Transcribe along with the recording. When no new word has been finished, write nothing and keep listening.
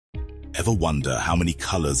Ever wonder how many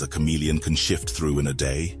colors a chameleon can shift through in a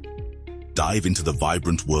day? Dive into the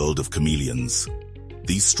vibrant world of chameleons.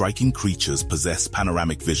 These striking creatures possess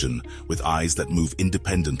panoramic vision with eyes that move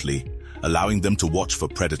independently, allowing them to watch for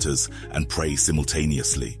predators and prey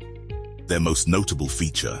simultaneously. Their most notable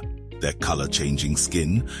feature, their color-changing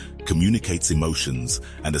skin, communicates emotions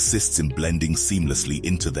and assists in blending seamlessly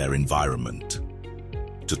into their environment.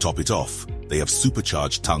 To top it off, they have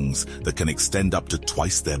supercharged tongues that can extend up to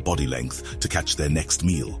twice their body length to catch their next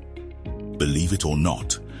meal. Believe it or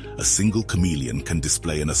not, a single chameleon can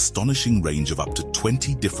display an astonishing range of up to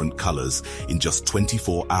 20 different colors in just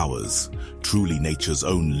 24 hours, truly nature's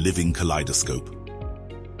own living kaleidoscope.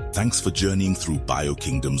 Thanks for journeying through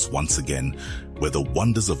biokingdoms once again, where the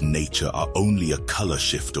wonders of nature are only a color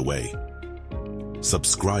shift away.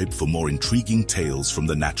 Subscribe for more intriguing tales from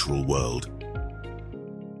the natural world.